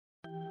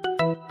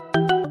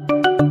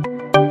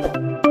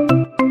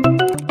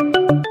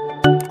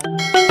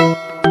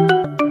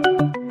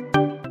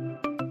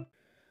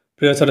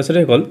প্ৰিয়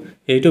ছাত্ৰ-ছাত্ৰীসকল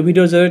এইটো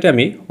ভিডিঅ'ৰ জৰিয়তে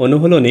আমি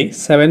অনুশীলনী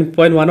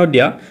 7.1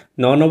 দিয়া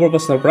 9 নম্বৰ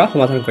প্ৰশ্নৰ পৰা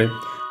সমাধান কৰিম।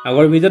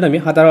 আগৰ ভিডিঅ'ত আমি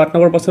 7 আৰু 8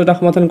 নম্বৰ প্ৰশ্নটা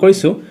সমাধান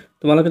কৰিছো।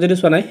 তোমালোকে যদি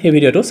চোৱা নাই সেই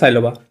ভিডিঅ'টো চাই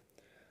ল'বা।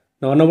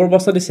 9 নম্বৰ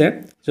প্ৰশ্ন দিছে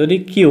যদি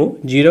Q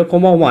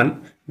 0,1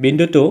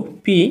 বিন্দুটো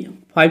P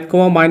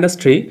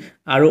 5,-3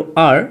 আৰু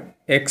R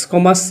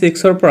x,6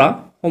 ৰ পৰা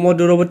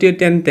সমদূৰৱৰ্তী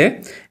তেন্তে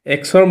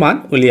x ৰ মান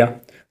উলিয়া।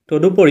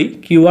 তদুপৰি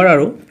QR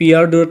আৰু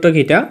PR দূৰত্ব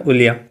কেইটা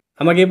উলিয়া।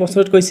 আমাক এই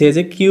প্ৰশ্নত কৈছে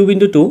যে Q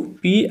বিন্দুটো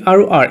P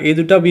আৰু R এই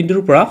দুটা বিন্দুৰ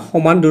পৰা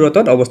সমান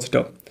দূৰত্বত অৱস্থিত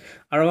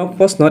আৰু আমাক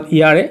প্ৰশ্নত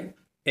ইয়াৰে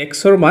x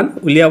ৰ মান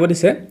উলিয়াব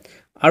দিছে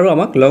আৰু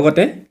আমাক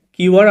লগতে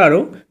QR আৰু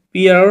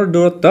PR ৰ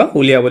দূৰত্ব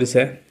উলিয়াব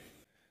দিছে।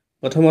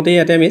 প্ৰথমতে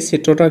ইয়াতে আমি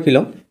চিত্ৰটো আঁকি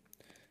লওঁ।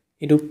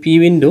 এটো P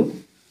বিন্দু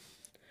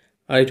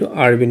আৰু এটো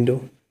R বিন্দু।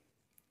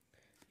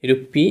 এটো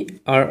P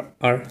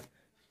R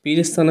P ৰ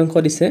স্থানাংক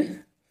দিছে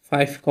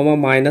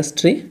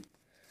 5,-3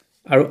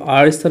 আৰু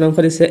R স্থানাংক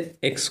দিছে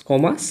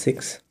x,6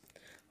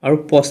 আৰু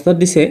প্ৰশ্নত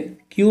দিছে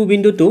Q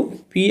বিন্দুটো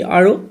P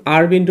আৰু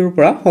R বিন্দুৰ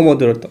পৰা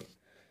সমদূৰত্ব।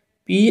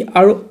 P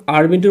আৰু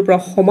R বিন্দুৰ পৰা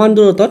সমান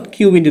দূৰত্বত Q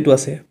বিন্দুটো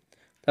আছে।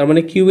 তাৰ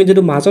মানে Q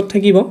বিন্দুটো মাজত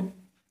থাকিব।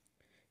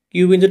 Q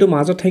বিন্দুটো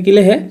মাজত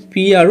থাকিলেহে P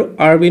আৰু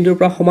R বিন্দুৰ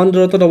পৰা সমান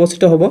দূৰত্বত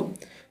অৱস্থিত হ'ব।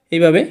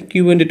 এইভাবে Q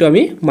বিন্দুটো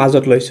আমি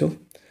মাজত লৈছো।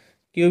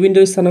 Q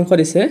বিন্দুৰ স্থানাংক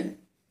দিছে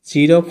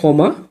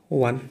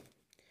 0,1।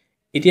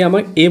 এতিয়া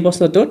আমাক এই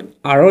প্ৰশ্নটোত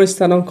R ৰ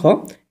স্থানাংক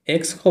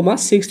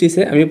x,6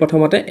 দিছে। আমি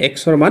প্ৰথমতে x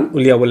ৰ মান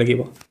উলিয়াব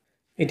লাগিব।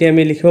 এতিয়া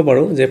আমি লিখিব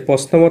পাৰো যে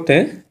প্ৰশ্নমতে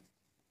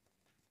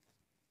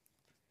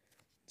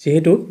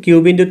যেহেতু Q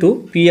বিন্দুটো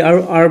P আৰু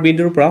R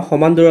বিন্দুৰ পৰা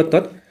সমান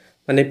দূৰত্বত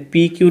মানে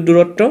PQ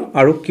দূৰত্ব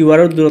আৰু QR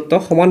ৰ দূৰত্ব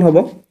সমান হ'ব।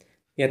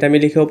 ইয়াতে আমি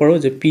লিখিব পাৰো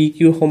যে PQ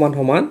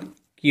সমান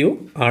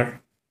QR।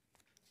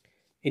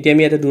 এতিয়া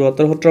আমি ইয়াতে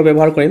দূৰত্বৰ সূত্ৰ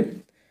ব্যৱহাৰ কৰিম।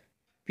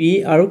 P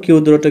আৰু Q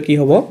দূৰত্ব কি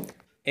হ'ব?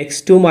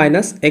 x2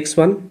 -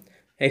 x1।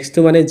 x2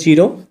 মানে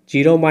 0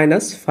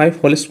 - 5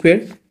 হোল স্কয়াৰ।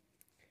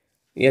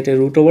 ইয়াতে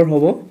ৰুট ওভাৰ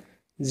হ'ব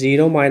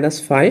 0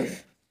 - 5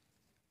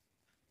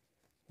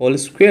 whole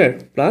square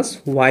plus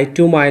y2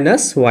 -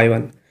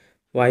 y1।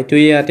 y2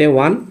 ইয়াতে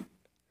 1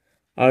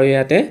 আৰু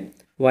ইয়াতে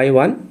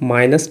y1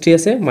 -3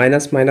 আছে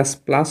মাইনাস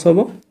প্লাস হ'ব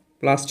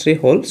 +3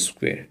 হোল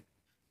স্কয়াৰ।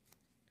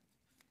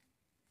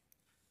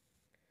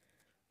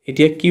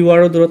 এতিয়া Q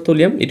আৰু দূৰত্ব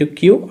উলিয়াম। এটো Q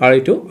আৰু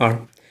এটো R।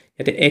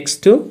 ইয়াতে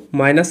x2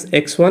 -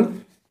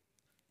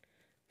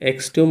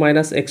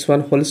 x1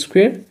 whole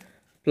square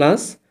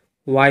plus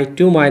y2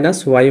 -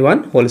 y1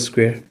 whole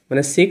square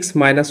মানে 6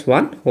 -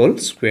 1 হোল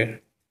স্কয়াৰ।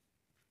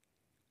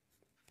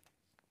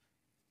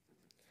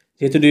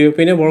 যেহেতু দুয়ো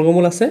পিনে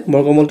বৰ্গমূল আছে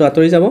বৰ্গমূলটো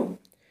আঁতৰি যাব।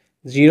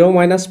 0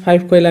 -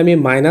 5 কৰিলে আমি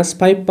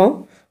 -5 পাওঁ।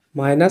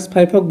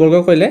 -5 ক বৰ্গ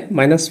কৰিলে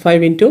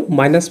 -5 *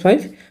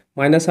 -5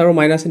 মাইনাস আৰু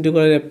মাইনাস ইনটু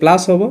কৰিলে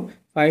প্লাস হ'ব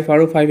 5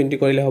 আৰু 5 ইনটু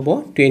কৰিলে হ'ব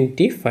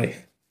 25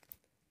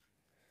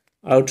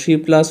 আৰু 3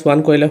 + 1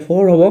 কৰিলে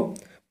 4 হ'ব।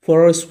 4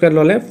 ৰ স্কয়াৰ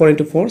ললে 4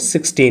 * 4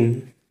 16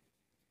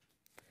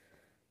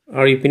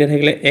 আৰু ইপিনে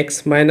থাকিলে x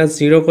 -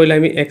 0 কৰিলে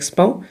আমি x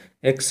পাওঁ।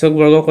 x ক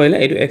বৰ্গ কৰিলে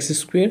এটো x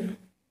স্কয়াৰ।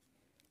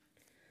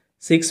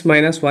 6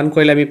 - 1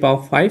 কৰিলে আমি পাওঁ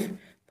 5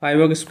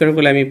 5 ক স্কয়াৰ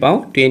কৰিলে আমি পাওঁ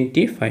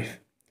 25।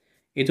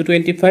 এটো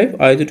 25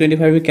 আৰু এটো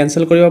 25 আমি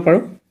কেনসেল কৰিব পাৰো।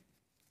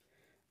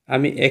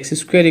 আমি x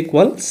স্কয়াৰ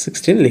 =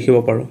 16 লিখিব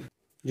পাৰো।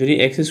 যদি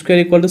x স্কয়াৰ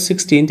 =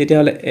 16 তেতিয়া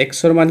হলে x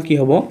ৰ মান কি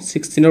হ'ব?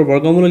 16 ৰ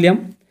বৰ্গমূল উলিয়াম।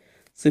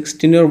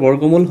 16 ৰ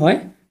বৰ্গমূল হয়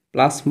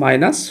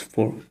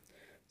 +-4।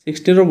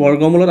 16 ৰ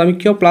বৰ্গমূলত আমি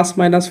কিয়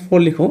 +-4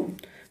 লিখো?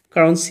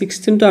 কাৰণ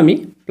 16 টো আমি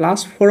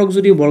 +4 ক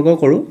যদি বৰ্গ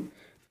কৰো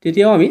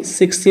তেতিয়াও আমি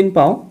 16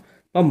 পাওঁ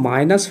বা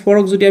 -4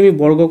 ক যদি আমি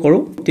বৰ্গ কৰো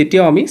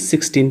তেতিয়াও আমি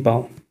 16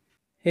 পাওঁ।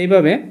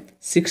 সেইভাবে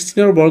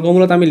 16 ৰ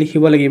বৰ্গমূলত আমি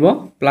লিখিব লাগিব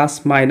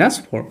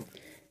 +-4।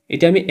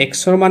 এতিয়া আমি x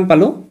ৰ মান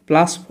পালো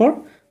 +4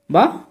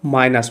 বা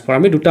 -4।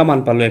 আমি দুটা মান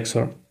পালো x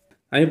ৰ।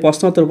 আমি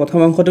প্ৰশ্নটোৰ প্ৰথম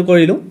অংশটো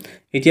কৰিলো।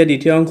 এতিয়া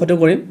দ্বিতীয় অংশটো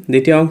কৰিম।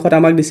 দ্বিতীয় অংশত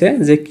আমাক দিছে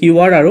যে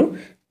QR আৰু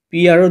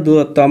PR ৰ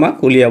দূৰত্ব আমাক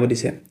উলিয়াব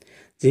দিছে।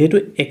 যেহেতু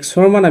x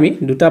ৰ মান আমি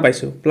দুটা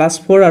পাইছো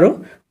 +4 আৰু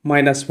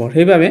 -4।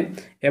 সেইভাবে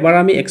এবাৰ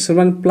আমি x ৰ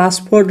মান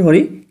 +4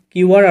 ধৰি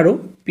QR আৰু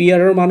PR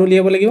ৰ মান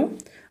উলিয়াব লাগিব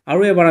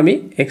আৰু এবাৰ আমি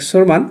x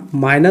ৰ মান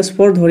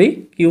 -4 ধৰি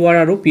QR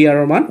আৰু PR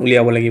ৰ মান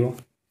উলিয়াব লাগিব।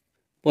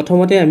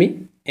 প্ৰথমতে আমি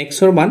x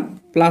ৰ মান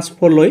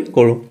 +4 লৈ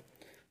কৰো।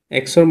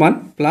 x ৰ মান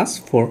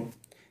 +4।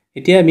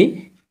 এতিয়া আমি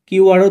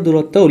QR ৰ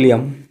দূৰত্ব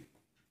উলিয়াম।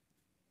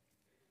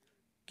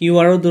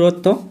 QR ৰ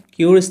দূৰত্ব Q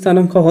ৰ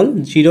স্থানাংক হ'ল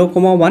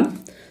 0,1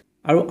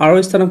 আৰু R ৰ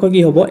স্থানাংক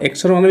কি হ'ব? x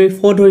ৰ মান আমি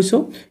 4 ধৰিছো।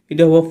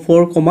 এটা হ'ব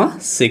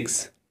 4,6।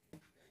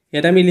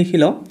 ইয়াত আমি লিখি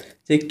লওঁ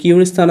যে Q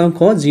ৰ স্থানাংক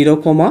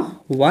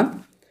 0,1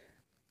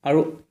 আৰু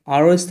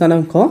R ৰ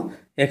স্থানাংক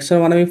x ৰ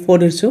মান আমি 4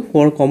 ধৰিছো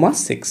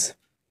 4,6।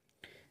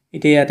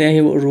 এতিয়া ইয়াতে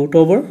আহিব ৰুট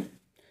ওভাৰ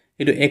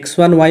এটো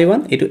x1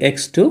 y1 এটো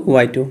x2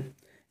 y2।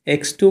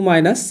 x2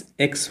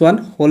 - x1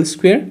 whole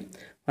square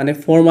মানে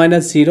 4 -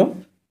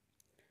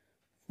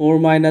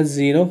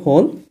 0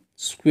 whole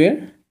square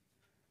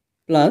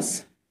plus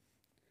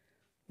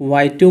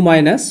y2 -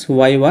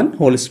 y1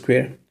 whole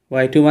square.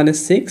 y2 মানে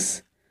 6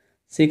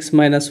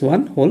 -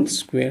 1 হোল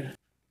স্কয়াৰ।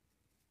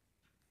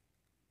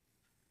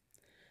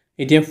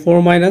 এতিয়া 4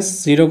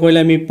 - 0 কৰিলে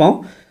আমি পাওঁ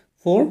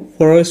 4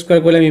 4 স্কয়াৰ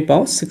কৰিলে আমি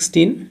পাও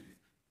 16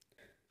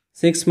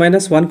 6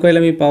 minus 1 কৰিলে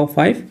আমি পাও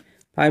 5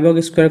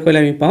 5 স্কয়াৰ কৰিলে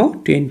আমি পাও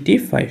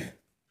 25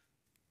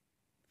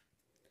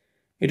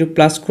 এটো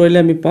প্লাস কৰিলে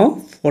আমি পাও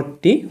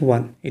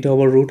 41 এটো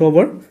হ'ব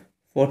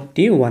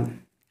 √41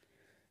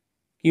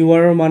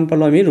 কিউআৰ ৰ মান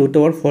পালো আমি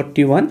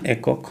 √41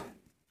 একক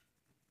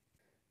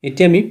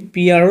এতিয়া আমি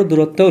পিআৰ ৰ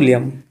দূৰত্ব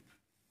উলিয়াম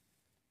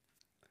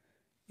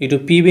এটো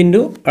পি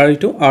বিন্দু আৰু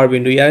এটো আৰ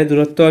বিন্দু ইয়াৰ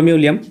দূৰত্ব আমি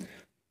উলিয়াম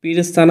পি ৰ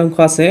স্থানাংক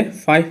আছে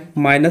 5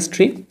 -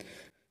 3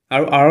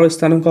 আৰু আৰ ৰ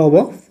স্থানাংক হ'ব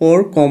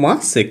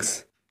 4,6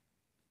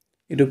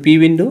 এটো পি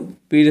বিন্দু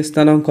পি ৰ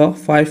স্থানাংক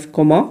 5,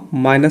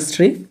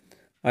 -3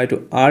 আৰু এটো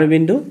আৰ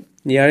বিন্দু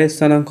ইয়াৰ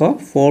স্থানাংক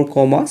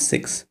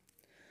 4,6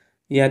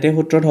 ইয়াতে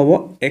সূত্ৰত হ'ব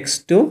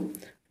x2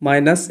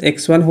 -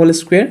 x1 হোল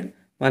স্কয়াৰ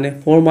মানে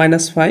 4 -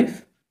 5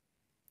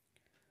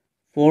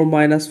 4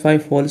 -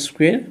 5 whole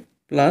square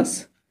plus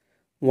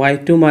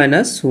y2 -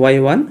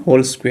 y1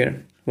 whole square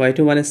y2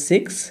 মানে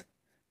 6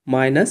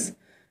 মাইনাস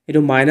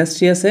এটো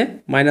 -3 আছে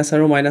মাইনাস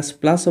আৰু মাইনাস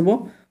প্লাস হ'ব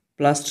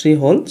 +3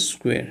 হোল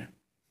স্কয়াৰ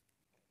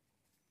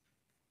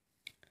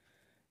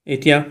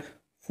এতিয়া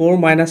 4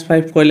 -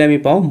 5 কৰিলে আমি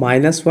পাও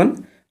 -1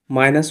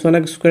 -1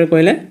 ক স্কয়াৰ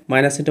কৰিলে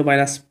মাইনাস ইনটু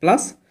মাইনাস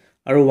প্লাস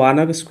আৰু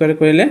 1 ক স্কয়াৰ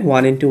কৰিলে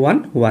 1 * 1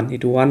 1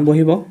 এটো 1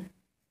 বহিব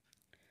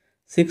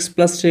 6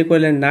 + 3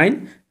 কৰিলে 9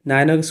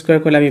 9 ক স্কয়াৰ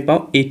কৰিলে আমি পাও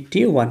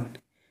 81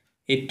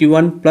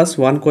 81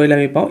 + 1 কৰিলে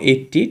আমি পাও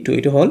 82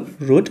 এটো হল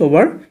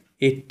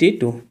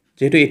 √82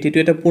 যেহেতু 82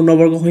 এটা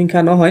পূৰ্ণবৰ্গ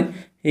সংখ্যা নহয়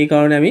এই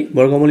কাৰণে আমি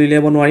বৰ্গমূল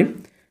উলিয়াব নোৱাৰিম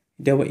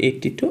এটা হ'ব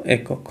 82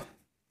 একক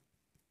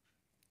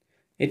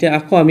এতিয়া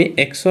আকৌ আমি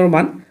x ৰ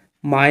মান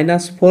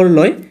 -4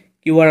 লৈ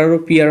qr আৰু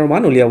pr ৰ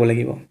মান উলিয়াব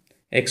লাগিব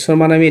x ৰ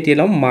মান আমি এতিয়া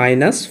লম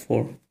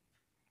 -4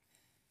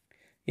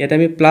 ইয়াত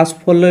আমি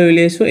 +4 লৈ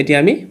উলিয়াইছো এতিয়া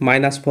আমি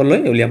 -4 লৈ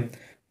উলিয়াম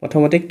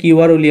প্ৰথমতে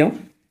qr উলিয়াও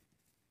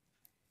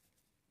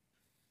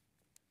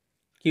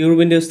q ৰ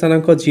বিন্দু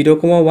স্থানাংক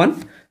 0,1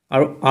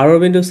 আৰু r ৰ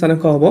বিন্দু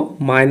স্থানাংক হ'ব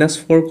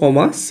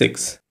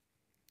 -4,6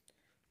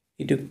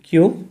 এটো q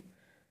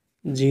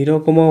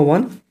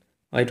 0,1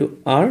 আৰু এটো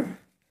r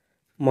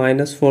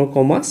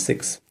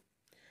 -4,6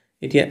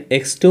 এতিয়া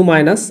x2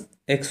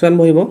 - x1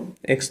 বহিব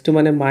x2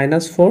 মানে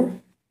 -4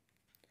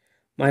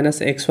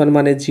 -x1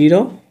 মানে 0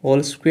 whole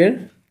square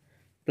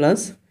plus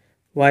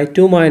y2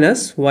 -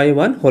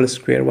 y1 whole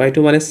square y2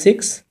 মানে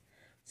 6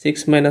 6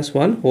 -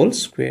 1 হোল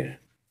স্কয়াৰ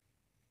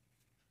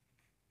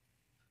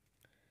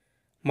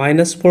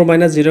 -4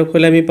 - 0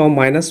 কৰিলে আমি পাও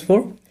 -4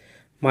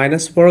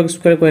 -4 ক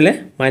স্কয়াৰ কৰিলে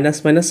মাইনাস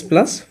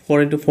প্লাস 4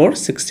 * 4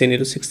 16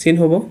 এটো 16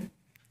 হ'ব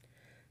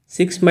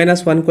 6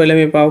 - 1 কৰিলে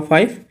আমি পাও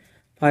 5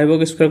 5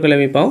 ক স্কয়াৰ কৰিলে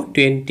আমি পাও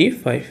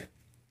 25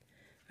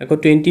 আকৌ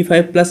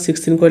 25 +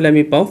 16 কৰিলে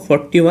আমি পাও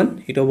 41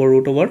 এটো হ'ব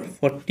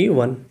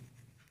 √41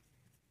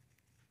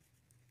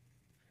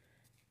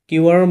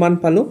 qr ৰ মান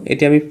পালো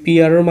এতিয়া আমি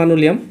pr ৰ মান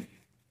উলিয়াম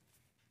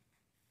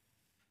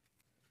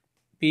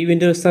p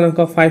বিন্দুৰ স্থানাংক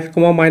 5,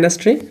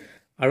 -3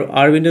 আৰু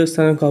r বিন্দুৰ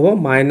স্থানাংক হ'ব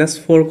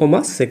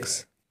 -4,6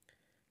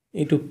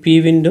 এটো p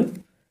বিন্দু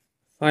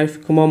 5,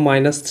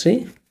 -3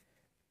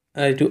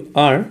 আৰু এটো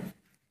r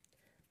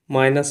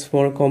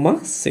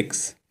 -4,6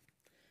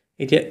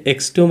 এতিয়া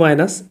x2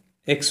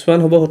 - x1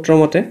 হ'ব সূত্ৰ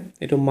মতে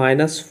এটো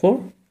 -4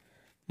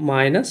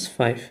 -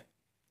 5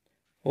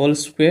 whole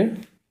square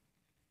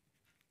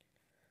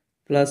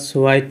plus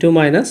y2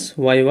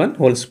 - y1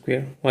 whole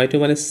square y2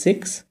 মানে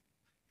 6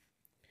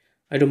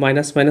 আৰু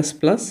মাইনাস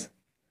প্লাস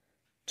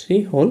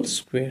 3 হোল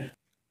স্কয়াৰ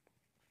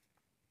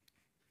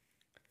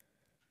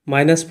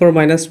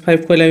 -4 -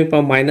 5 কৰিলে আমি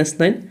পাও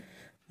 -9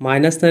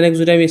 -9 ক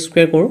যদি আমি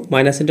স্কয়াৰ কৰো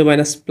মাইনাস ইনটু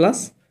মাইনাস প্লাস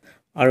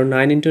আৰু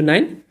 9 *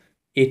 9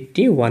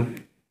 81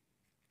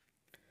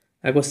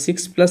 আকৌ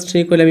 6 +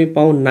 3 কৰিলে আমি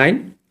পাও 9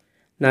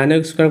 9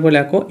 ক স্কয়াৰ কৰিলে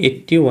আকৌ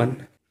 81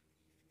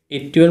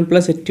 81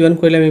 + 81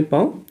 কৰিলে আমি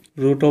পাও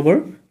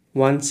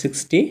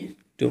 √162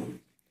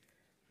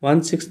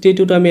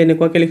 162 টো আমি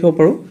এনেকুৱাকৈ লিখিব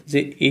পাৰো যে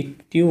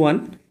 81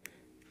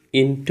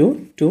 *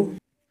 2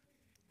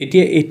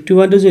 এতিয়া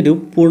 81 টো যেটো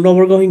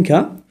পূৰ্ণবৰ্গ সংখ্যা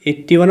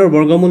 81 ৰ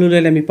বৰ্গমূল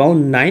উলিয়ালে আমি পাও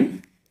 9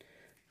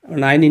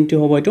 9 ইনটু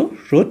হ'ব এটো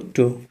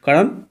 √2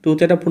 কাৰণ 2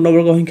 টো এটা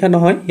পূৰ্ণবৰ্গ সংখ্যা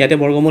নহয় ইয়াতে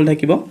বৰ্গমূল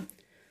থাকিব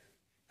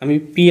আমি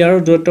pr ৰ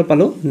দূৰত্ব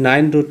পালো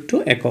 9√2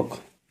 একক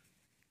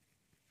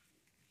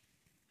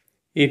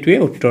এটোৱে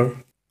উত্তৰ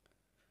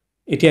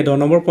এতিয়া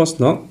 10 নম্বৰ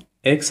প্ৰশ্ন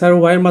x আৰু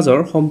y ৰ মাজৰ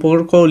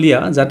সম্পৰ্ক উলিয়া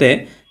যাতে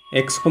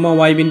x,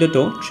 y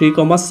বিন্দুটো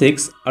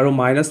 3,6 আৰু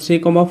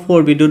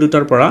 -3,4 বিন্দু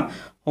দুটাৰ পৰা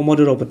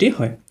সমদূৰৱৰ্তী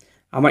হয়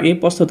আমাৰ এই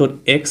প্ৰশ্নটোত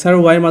x আৰু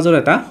y ৰ মাজৰ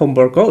এটা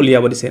সম্পৰ্ক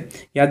উলিয়াব দিছে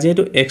ইয়াত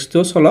যেহেতু x টো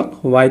চলক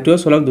y টো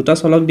চলক দুটা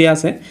চলক দিয়া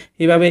আছে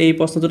সেইবাবে এই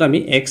প্ৰশ্নটোত আমি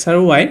x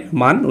আৰু y ৰ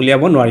মান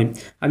উলিয়াব নোৱাৰিম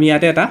আমি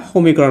ইয়াতে এটা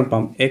সমীকৰণ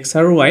পাম x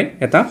আৰু y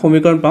এটা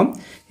সমীকৰণ পাম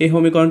এই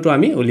সমীকৰণটো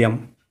আমি উলিয়াম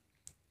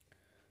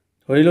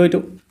ধৰি লও এটো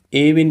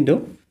a বিন্দু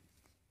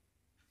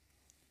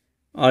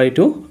আৰু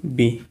এটো b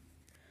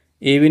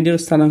a বিন্দুৰ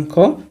স্থানাংক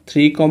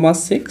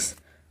 3,6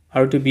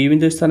 আৰু এটো b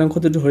বিন্দুৰ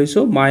স্থানাংকটো ধৰিছো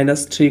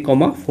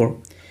 -3,4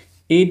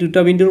 এই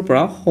দুটা বিন্দুৰ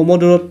পৰা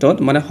সমদূৰত্বত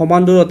মানে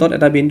সমান দূৰত্বত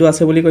এটা বিন্দু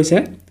আছে বুলি কৈছে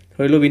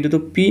ধৰিলো বিন্দুটো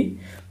p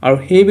আৰু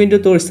সেই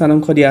বিন্দুটোৰ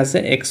স্থানাংক দিয়া আছে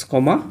x,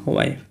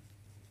 y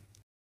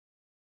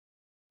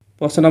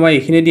প্ৰশ্ন আমাৰ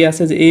এইখিনি দিয়া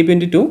আছে যে এই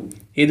বিন্দুটো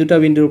এই দুটা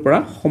বিন্দুৰ পৰা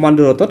সমান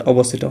দূৰত্বত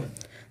অৱস্থিত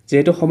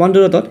যেহেতু সমান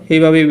দূৰত্বত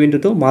সেইভাবে এই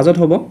বিন্দুটো মাজত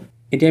হ'ব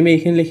এতিয়া আমি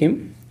এইখিনি লিখিম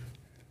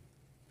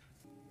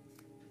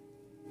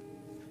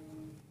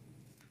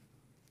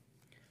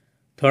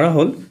ধৰা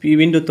হল P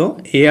বিন্দুটো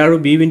A আৰু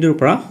B বিন্দুৰ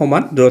পৰা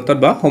সমান দূৰত্বত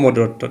বা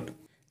সমদূৰত্বত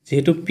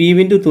যেহেতু P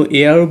বিন্দুটো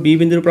A আৰু B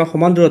বিন্দুৰ পৰা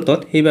সমান দূৰত্বত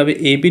সেইভাবে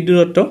AB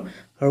দূৰত্ব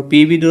আৰু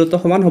PB দূৰত্ব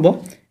সমান হ'ব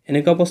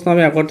এনেকুৱা প্ৰশ্ন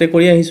আমি আগতে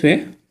কৰি আহিছোৱে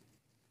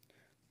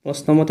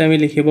প্ৰশ্নমতে আমি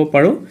লিখিব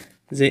পাৰো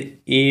যে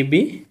AB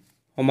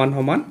সমান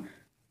সমান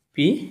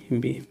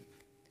PB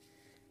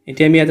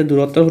এতিয়া আমি ইয়াতে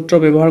দূৰত্বৰ সূত্ৰ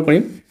ব্যৱহাৰ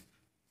কৰিম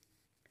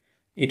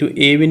এটো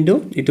A বিন্দু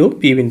এটো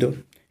P বিন্দু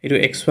এটো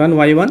x1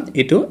 y1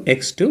 এটো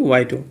x2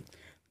 y2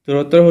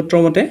 দূৰত্বৰ সূত্ৰ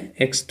মতে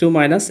x2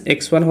 -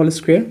 x1 whole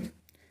square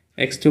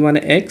x2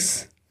 মানে x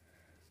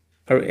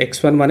আৰু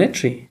x1 মানে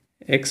 3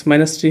 x -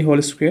 3 whole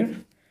square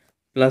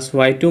plus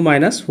y2 -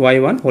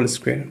 y1 whole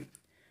square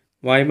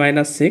y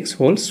 - 6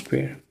 whole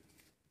square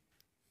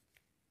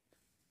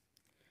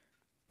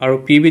আৰু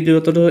PB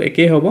দূৰত্বটো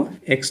একেই হ'ব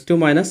x2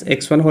 -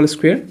 x1 whole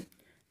square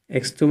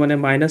x2 মানে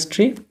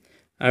 -3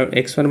 আৰু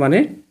x1 মানে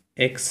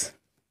x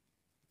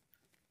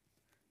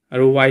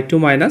আৰু y2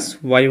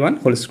 - y1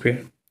 whole square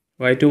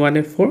y2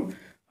 মানে 4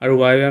 আৰু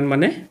y1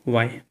 মানে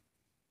y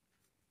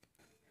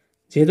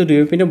যেহেতু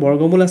দুয়োপিনে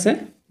বৰ্গমূল আছে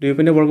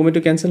দুয়োপিনে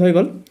বৰ্গমূলটো কেনসেল হৈ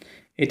গল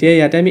এতিয়া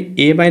ইয়াতে আমি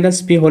a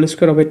 - b হোল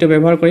স্কয়াৰ অভিটো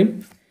ব্যৱহাৰ কৰিম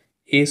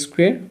a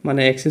স্কয়াৰ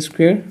মানে x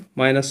স্কয়াৰ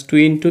 - 2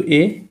 into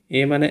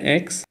a মানে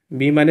x b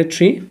মানে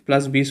 3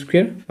 plus b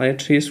স্কয়াৰ মানে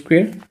 3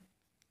 স্কয়াৰ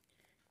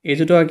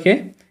এইটো আকে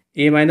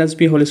a -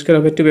 b হোল স্কয়াৰ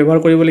অভিটো ব্যৱহাৰ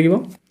কৰিব লাগিব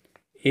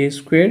a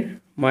square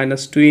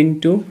 - 2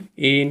 into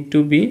a into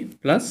b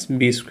plus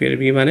b square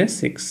b মানে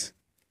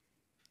 6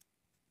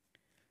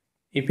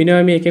 ইপিনে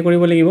আমি একে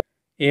কৰিব লাগিব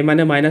a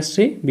মানে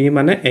 -3 b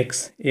মানে x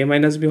a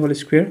 - b whole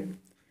square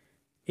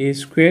a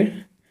square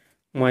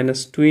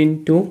 - 2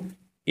 into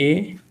a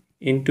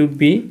into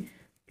b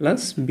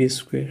plus b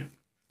square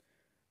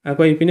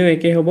আকৌ ইপিনে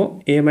একে হ'ব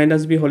a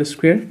 - b whole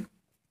square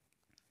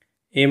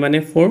a মানে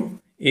 4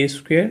 a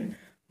square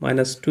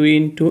 - 2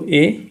 into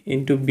a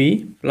into b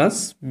plus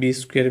b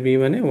square b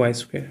মানে y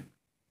square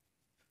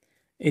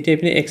এতিয়া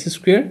ইপিনে x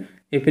square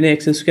ইপিনে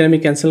x square আমি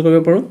কেনসেল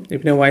কৰিব পাৰো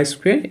ইপিনে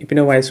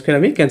y স্কয়াৰ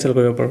আমি কেনসেল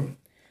কৰিব পাৰো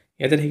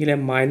ইয়াতে থাকিলে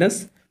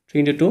 -3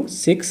 into 2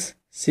 6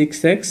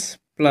 6x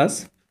plus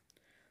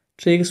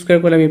 3x square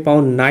কৰিলে আমি পাও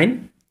 9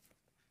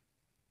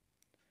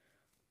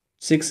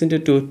 6 into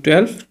 2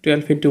 12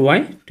 12 into y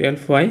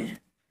 12y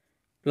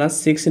plus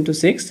 6 into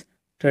 6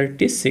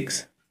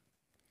 36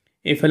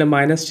 ইফালে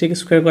 -3x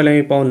স্কয়াৰ কৰিলে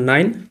আমি পাও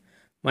 9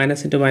 minus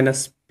into minus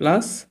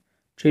plus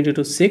 3 into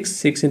 2 6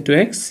 6 into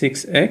x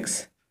 6x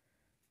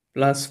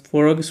plus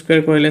 4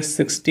 square কৰিলে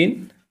 16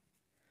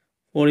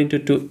 4 into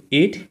 2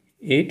 8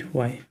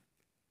 8y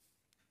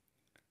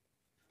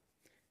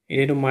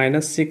এইটো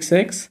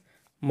 -6x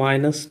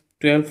minus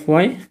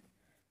 12y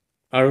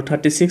আৰু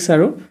 36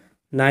 আৰু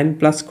 9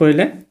 plus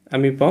কৰিলে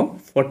আমি পাও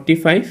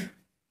 45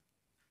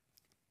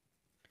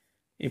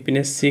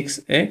 ইপিনে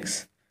 6x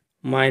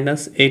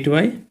minus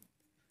 8y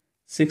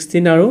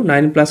 16 আৰু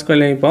 9 plus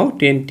কৰিলে আমি পাও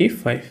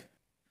 25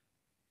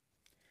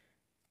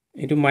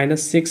 এইটো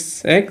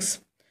 -6x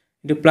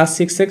এইটো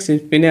 +6x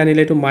ইপিনে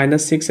আনিলে এইটো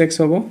 -6x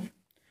হ'ব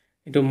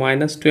এইটো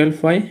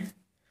 -12y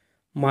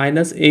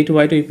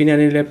 -8y টো ইপিনে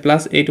আনিলে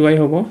 +8y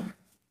হ'ব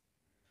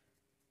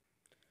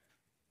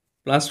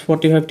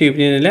 +45 টো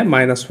ইপিনে আনিলে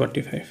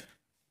 -45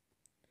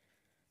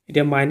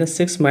 এতিয়া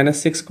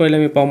 -6 কৰিলে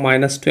আমি পাও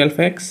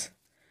 -12x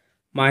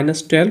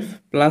 -12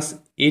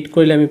 +8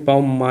 কৰিলে আমি পাও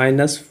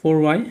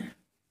 -4y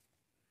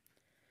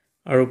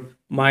আৰু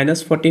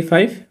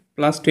 -45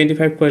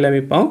 +25 কৰিলে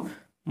আমি পাও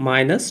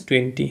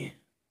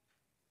 -20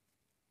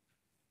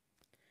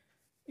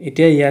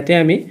 এতিয়া ইয়াতে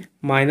আমি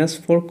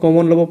 -4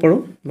 কমন লব পাৰো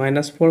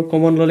 -4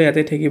 কমন ললে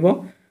ইয়াতে থাকিব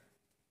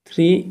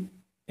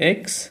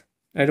 3x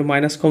আৰু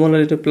মাইনাস কমন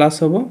ললে এটো প্লাস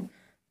হ'ব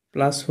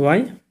 +y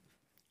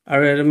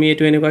আৰু আমি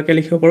এটো এনেকুৱাকে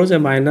লিখিব পাৰো যে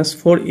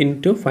 -4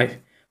 into 5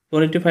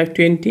 4 into 5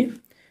 20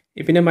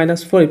 ইপিনে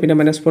 -4 ইপিনে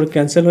 -4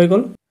 কেনসেল হৈ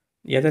গল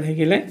ইয়াতে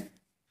থাকিলে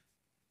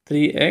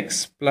 3x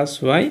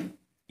 + y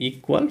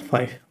 =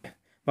 5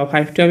 বা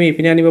 5 টো আমি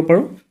ইপিনে আনিব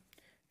পাৰো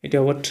এটা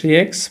হ'ব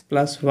 3x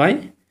 + y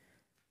 -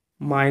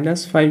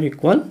 5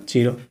 =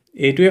 0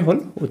 এইটোৱে হল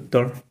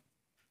উত্তৰ